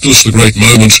to witness the great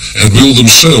moment and will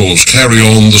themselves carry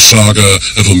on the saga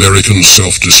of American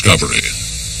self-discovery.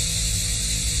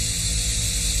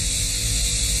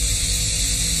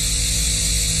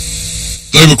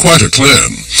 They were quite a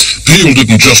clan. Peel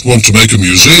didn't just want to make a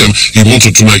museum, he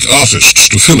wanted to make artists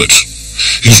to fill it.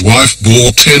 His wife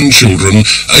bore 10 children,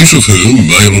 8 of whom,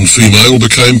 male and female,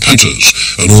 became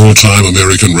painters, an all-time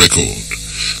American record.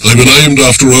 They were named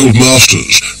after old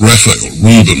masters, Raphael,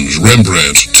 Rubens,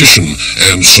 Rembrandt, Titian,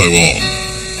 and so on.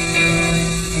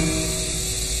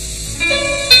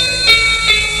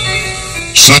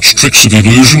 Such tricks of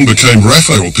illusion became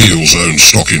Raphael Peel's own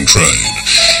stock in trade.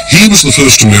 He was the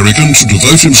first American to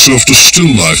devote himself to still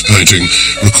life painting,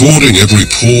 recording every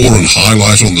pore and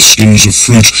highlight on the skins of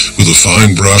fruit with a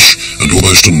fine brush and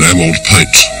almost enameled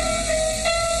paint.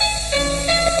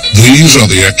 These are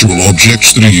the actual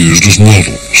objects that he used as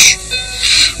models.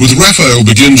 With Raphael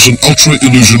begins an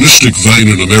ultra-illusionistic vein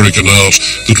in American art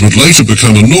that would later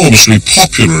become enormously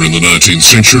popular in the 19th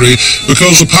century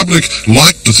because the public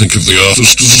liked to think of the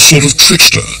artist as a sort of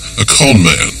trickster, a con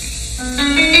man.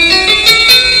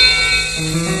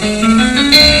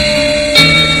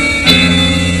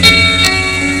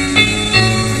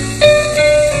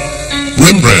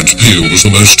 Rembrandt Peel was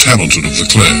the most talented of the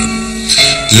clan.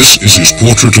 This is his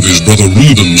portrait of his brother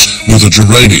Rubens with a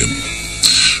geranium.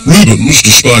 Rubens,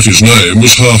 despite his name,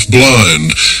 was half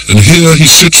blind, and here he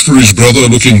sits for his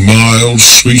brother looking mild,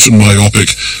 sweet and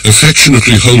myopic,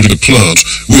 affectionately holding a plant,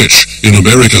 which, in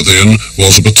America then,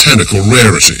 was a botanical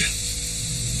rarity.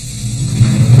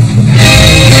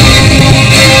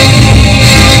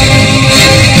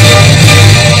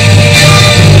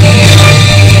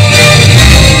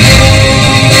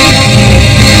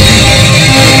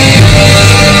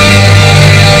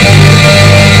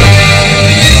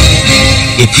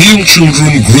 The Peel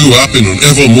children grew up in an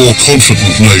ever more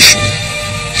confident nation.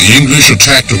 The English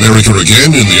attacked America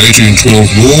again in the 1812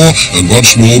 War and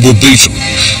once more were beaten.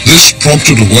 This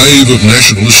prompted a wave of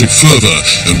nationalistic fervour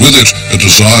and with it a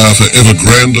desire for ever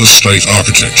grander state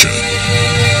architecture.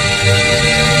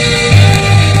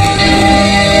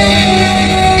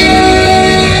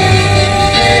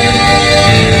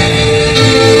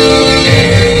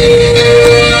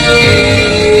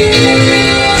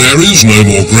 There is no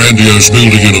more grandiose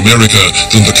building in America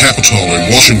than the Capitol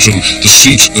in Washington, the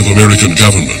seat of American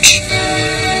government.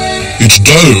 Its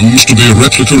dome used to be a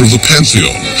replica of the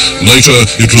Pantheon. Later,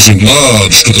 it was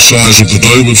enlarged to the size of the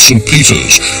dome of St.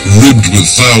 Peter's, ribbed with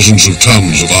thousands of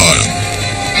tons of iron.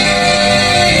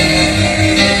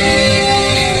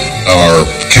 Our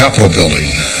Capitol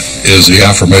building is the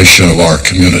affirmation of our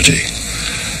community.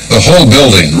 The whole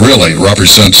building really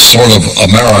represents sort of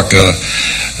America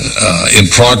in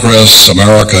progress,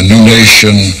 America, new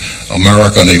nation,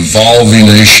 America, an evolving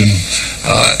nation.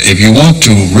 If you want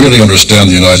to really understand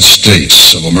the United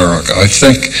States of America, I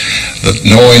think that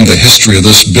knowing the history of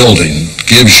this building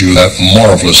gives you that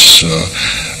marvelous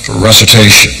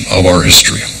recitation of our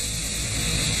history.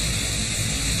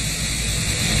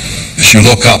 If you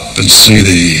look up and see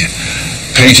the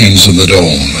paintings in the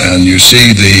dome and you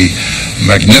see the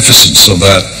magnificence of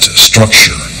that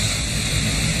structure,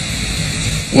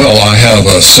 well, I have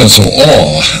a sense of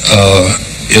awe.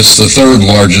 It's the third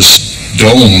largest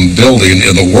dome building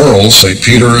in the world, St.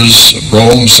 Peter's of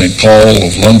Rome, St. Paul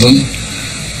of London,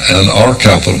 and our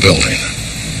Capitol building.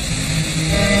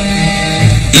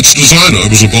 Its designer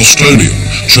was a Bostonian,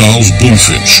 Charles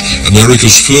Bulfinch,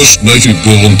 America's first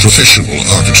native-born professional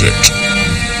architect.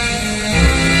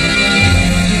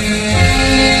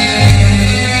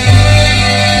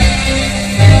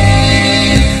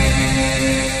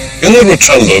 In the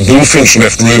rotunda, Bulfinch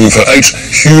left room for 8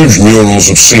 huge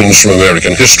murals of scenes from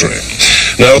American history.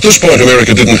 Now, at this point,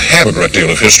 America didn't have a great deal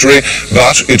of history,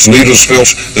 but its leaders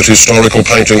felt that historical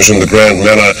paintings in the grand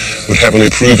manner would have an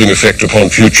improving effect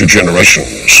upon future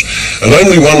generations. And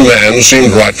only one man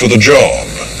seemed right for the job.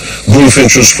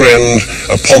 Bulfinch's friend,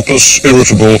 a pompous,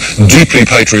 irritable, deeply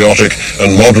patriotic,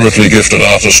 and moderately gifted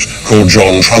artist called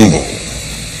John Trumbull.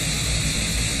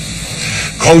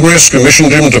 Congress commissioned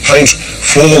him to paint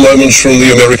 4 moments from the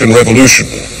American Revolution,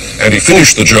 and he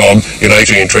finished the job in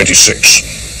 1826.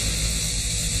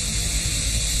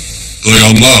 They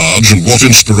are large, and what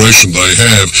inspiration they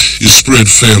have is spread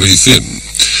fairly thin.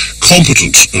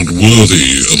 Competent and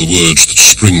worthy are the words that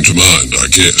spring to mind, I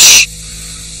guess.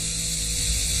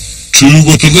 2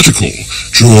 were political,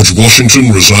 George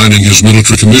Washington resigning his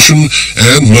military commission,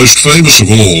 and, most famous of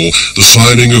all, the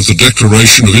signing of the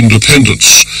Declaration of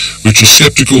Independence, which a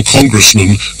sceptical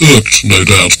congressman, irked, no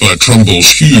doubt, by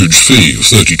Trumbull's huge fee of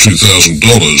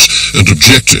 $32,000, and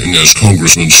objecting, as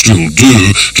congressmen still do,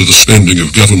 to the spending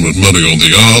of government money on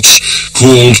the arts,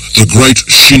 called the Great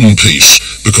Shin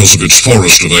Piece because of its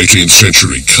forest of 18th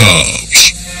century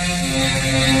calves.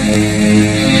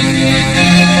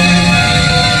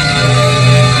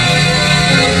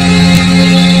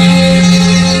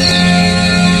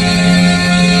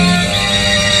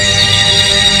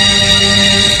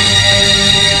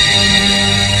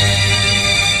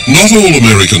 Not all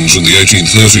Americans in the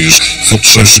 1830s felt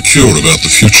so secure about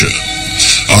the future.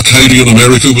 Arcadian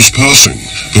America was passing,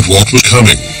 but what was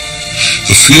coming?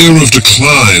 The fear of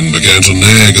decline began to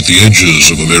nag at the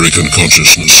edges of American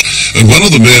consciousness, and one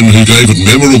of the men who gave it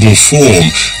memorable form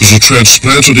was a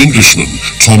transplanted Englishman,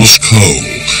 Thomas Cole,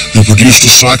 who produced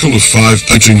a cycle of 5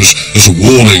 paintings as a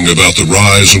warning about the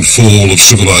rise and fall of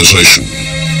civilization.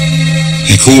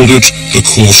 He called it The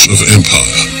Course of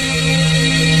Empire.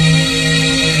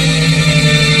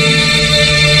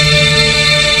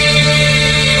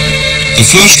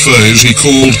 The first phase he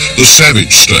called the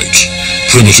savage state,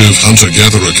 primitive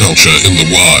hunter-gatherer culture in the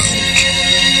wild.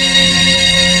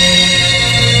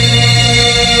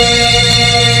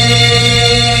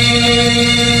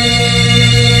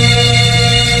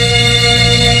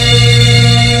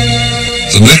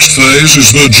 The next phase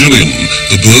is Virgilian,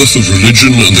 the birth of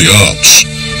religion and the arts.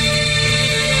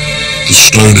 The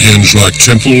Stonehenge-like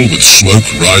temple with smoke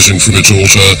rising from its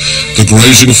altar, the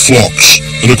grazing of flocks,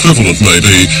 an equivalent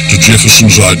maybe to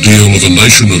Jefferson's ideal of a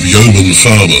nation of yeoman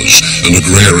farmers, an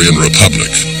agrarian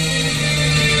republic.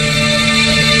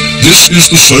 This is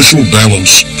the social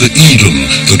balance, the Eden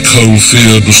that Cole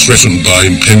feared was threatened by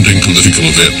impending political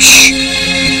events.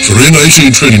 For in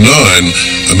 1829,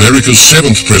 America's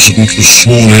 7th president was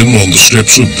sworn in on the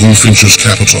steps of Bulfinch's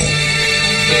Capitol.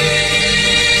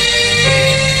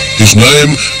 His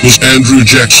name was Andrew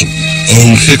Jackson,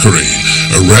 Old Hickory,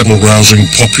 a rabble-rousing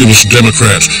populist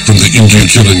Democrat from the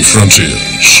Indian-killing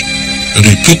frontiers. And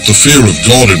he put the fear of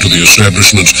God into the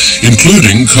establishment,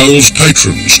 including Cole's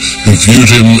patrons, who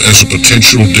viewed him as a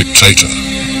potential dictator.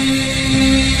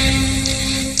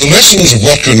 The lessons of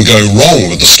what can go wrong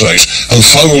with the state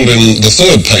unfold in the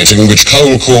 3rd painting, which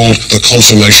Cole called The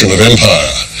Consummation of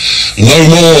Empire. No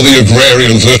more the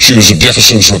agrarian virtues of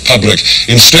Jefferson's republic.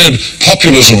 Instead,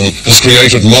 populism has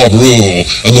created mob rule,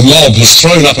 and the mob has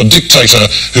thrown up a dictator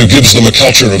who gives them a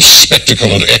culture of spectacle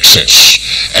and excess.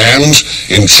 And,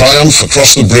 in triumph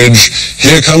across the bridge,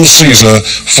 here comes Caesar,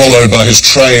 followed by his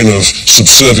train of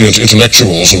subservient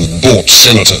intellectuals and bought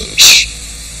senators.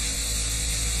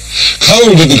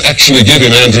 Cole didn't actually give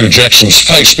him Andrew Jackson's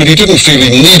face, but he didn't feel he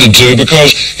needed to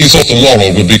because he thought the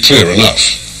moral would be clear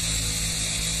enough.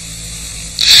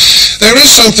 There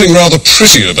is something rather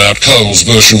pretty about Cole's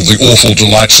version of the awful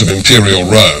delights of imperial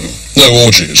Rome. No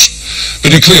orgies.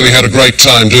 But he clearly had a great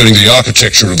time doing the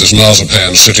architecture of this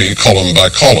marzipan city, column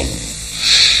by column.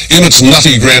 In its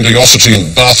nutty grandiosity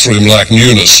and bathroom-like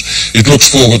newness, it looks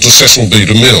forward to Cecil B.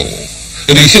 DeMille,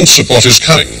 and he hints at what is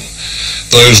coming.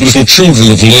 Those little children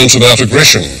have learnt about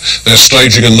aggression. They're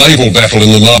staging a naval battle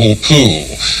in the marble pool,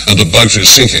 and a boat is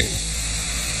sinking.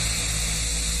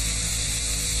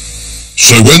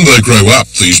 So when they grow up,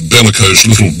 these bellicose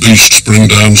little beasts bring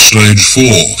down stage 4,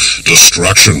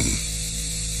 destruction.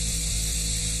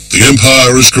 The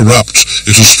empire is corrupt.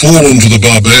 It has fallen to the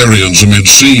barbarians amid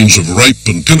scenes of rape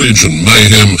and pillage and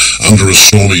mayhem under a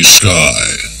stormy sky.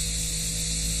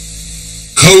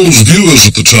 Cole's viewers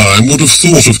at the time would have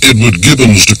thought of Edward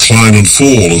Gibbon's decline and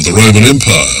fall of the Roman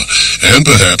Empire, and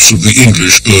perhaps of the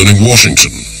English burning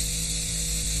Washington.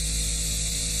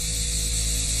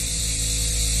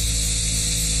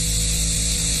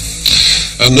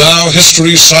 And now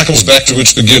history cycles back to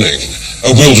its beginning, a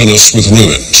wilderness with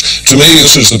ruins. To me,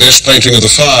 this is the best painting of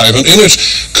the 5, and in it,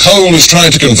 Cole is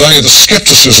trying to convey the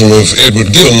skepticism of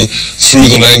Edward Gibbon through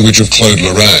the language of Claude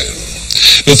Lorraine.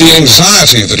 But the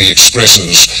anxiety that he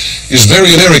expresses is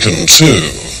very American too.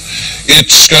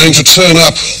 It's going to turn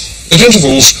up at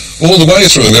intervals all the way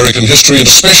through American history, and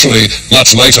especially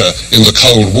much later in the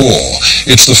Cold War.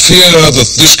 It's the fear that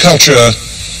this culture,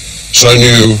 so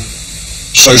new,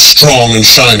 so strong and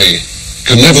shiny,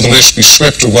 can nevertheless be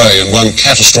swept away in one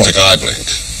catastrophic eye blink.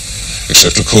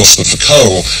 Except, of course, that for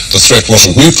Cole, the threat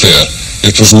wasn't nuclear,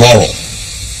 it was moral.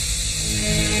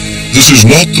 This is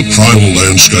not the primal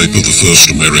landscape of the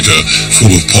first America,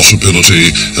 full of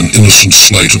possibility, an innocent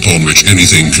slate upon which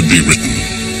anything could be written.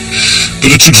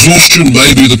 But its exhaustion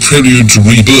may be the prelude to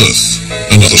rebirth,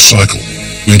 another cycle.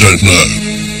 We don't know,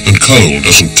 and Cole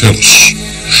doesn't tell us.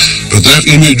 But that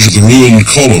image of the ruined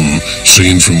column,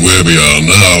 seen from where we are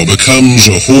now,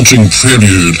 becomes a haunting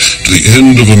prelude to the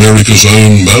end of America's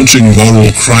own mounting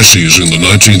moral crises in the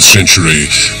 19th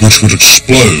century, which would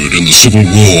explode in the Civil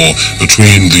War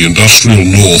between the industrial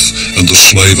North and the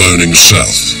slave-owning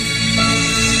South.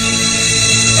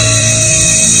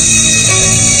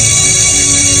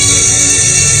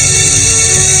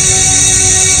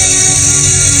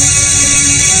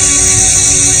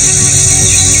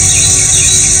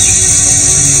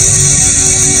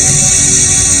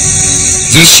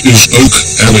 This is Oak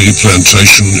Alley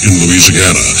Plantation in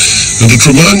Louisiana, and it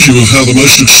reminds you of how the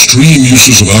most extreme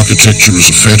uses of architecture as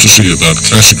a fantasy about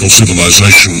classical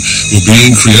civilization were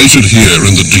being created here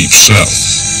in the Deep South.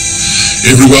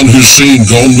 Everyone who's seen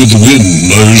Gone with the Wind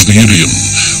knows the idiom: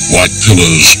 white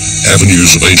pillars,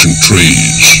 avenues of ancient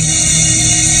trees.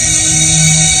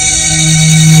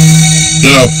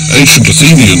 Now, ancient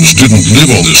Athenians didn't live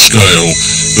on this scale,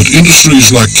 but industries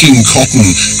like King Cotton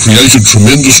created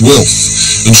tremendous wealth,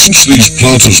 and since these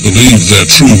planters believed their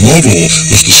true model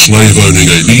was the slave-owning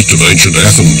elite of ancient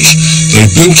Athens, they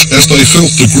built as they felt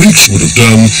the Greeks would have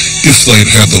done if they'd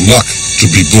had the luck to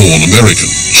be born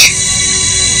Americans.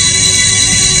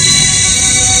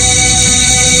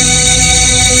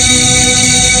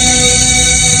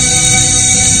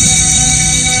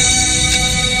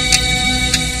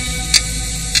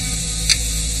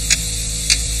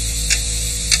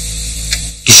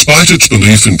 Despite its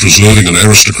belief in preserving an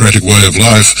aristocratic way of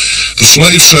life, the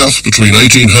slave South between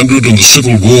 1800 and the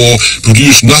Civil War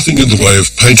produced nothing in the way of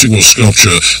painting or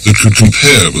sculpture that could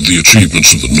compare with the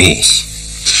achievements of the North.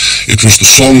 It was the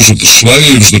songs of the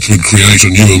slaves that would create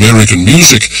a new American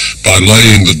music by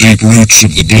laying the deep roots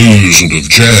of the blues and of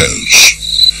jazz.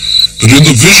 But in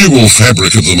the visual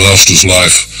fabric of the master's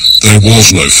life, there was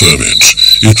no ferment.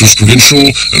 It was provincial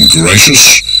and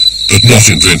gracious, but not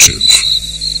inventive.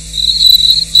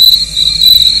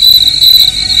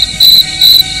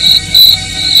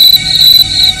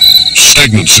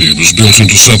 Stagnancy was built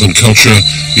into Southern culture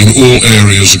in all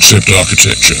areas except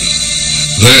architecture.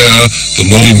 There, the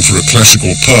longing for a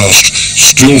classical past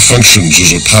still functions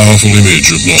as a powerful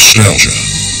image of nostalgia.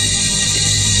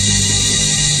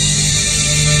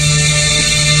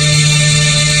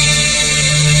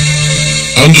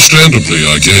 Understandably,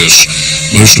 I guess,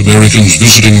 most Americans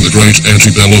visiting the great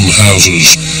antebellum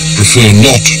houses prefer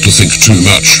not to think too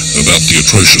much about the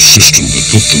atrocious system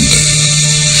that put them there.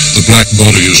 The black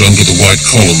bodies under the white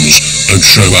columns don't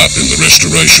show up in the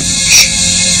restorations.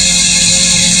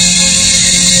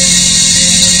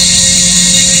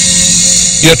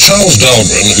 Yet Charles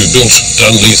Dahlgren, who built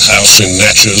Dunleith House in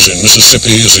Natchez in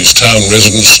Mississippi as his town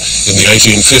residence in the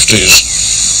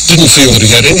 1850s, didn't feel that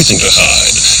he had anything to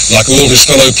hide. Like all his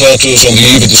fellow planters on the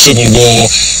eve of the Civil War,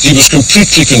 he was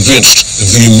completely convinced of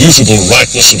the immutable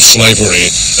rightness of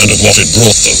slavery and of what it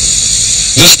brought them.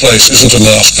 This place isn't a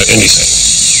mask for anything.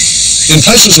 In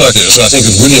places like this, I think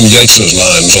of William Yeats's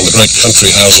lines on the great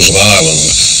country houses of Ireland,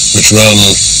 which run,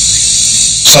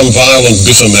 "Some vile and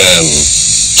bitter man,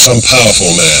 some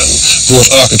powerful man, brought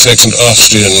architect and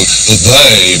artist in, that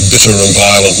they, bitter and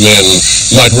violent men,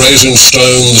 might raise in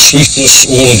stone the sweetness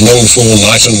all had longed for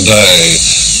night and day,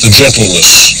 the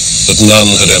gentleness that none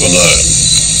had ever known."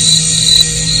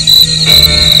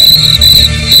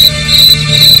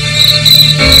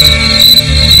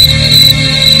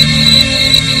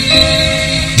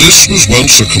 This was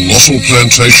once a colossal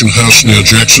plantation house near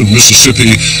Jackson,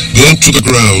 Mississippi, burnt to the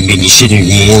ground in the Civil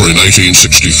War in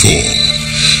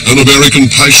 1864. An American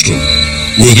pastrum,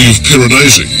 worthy of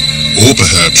Piranesi, or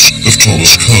perhaps of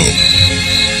Thomas Cole.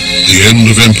 The end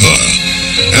of empire,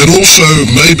 and also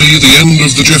maybe the end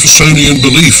of the Jeffersonian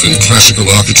belief in classical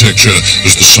architecture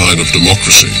as the sign of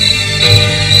democracy.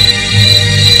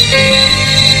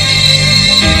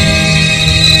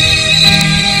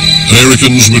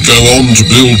 Americans would go on to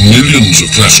build millions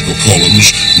of classical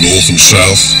columns, north and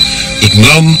south, but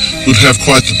none would have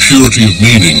quite the purity of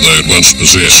meaning they had once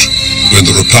possessed when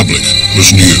the Republic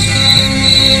was new.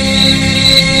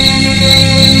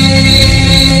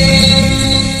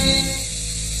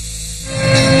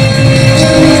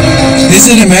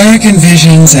 Visit American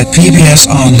Visions at PBS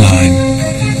Online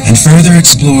and further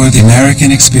explore the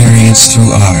American experience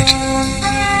through art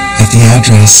at the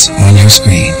address on your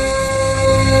screen.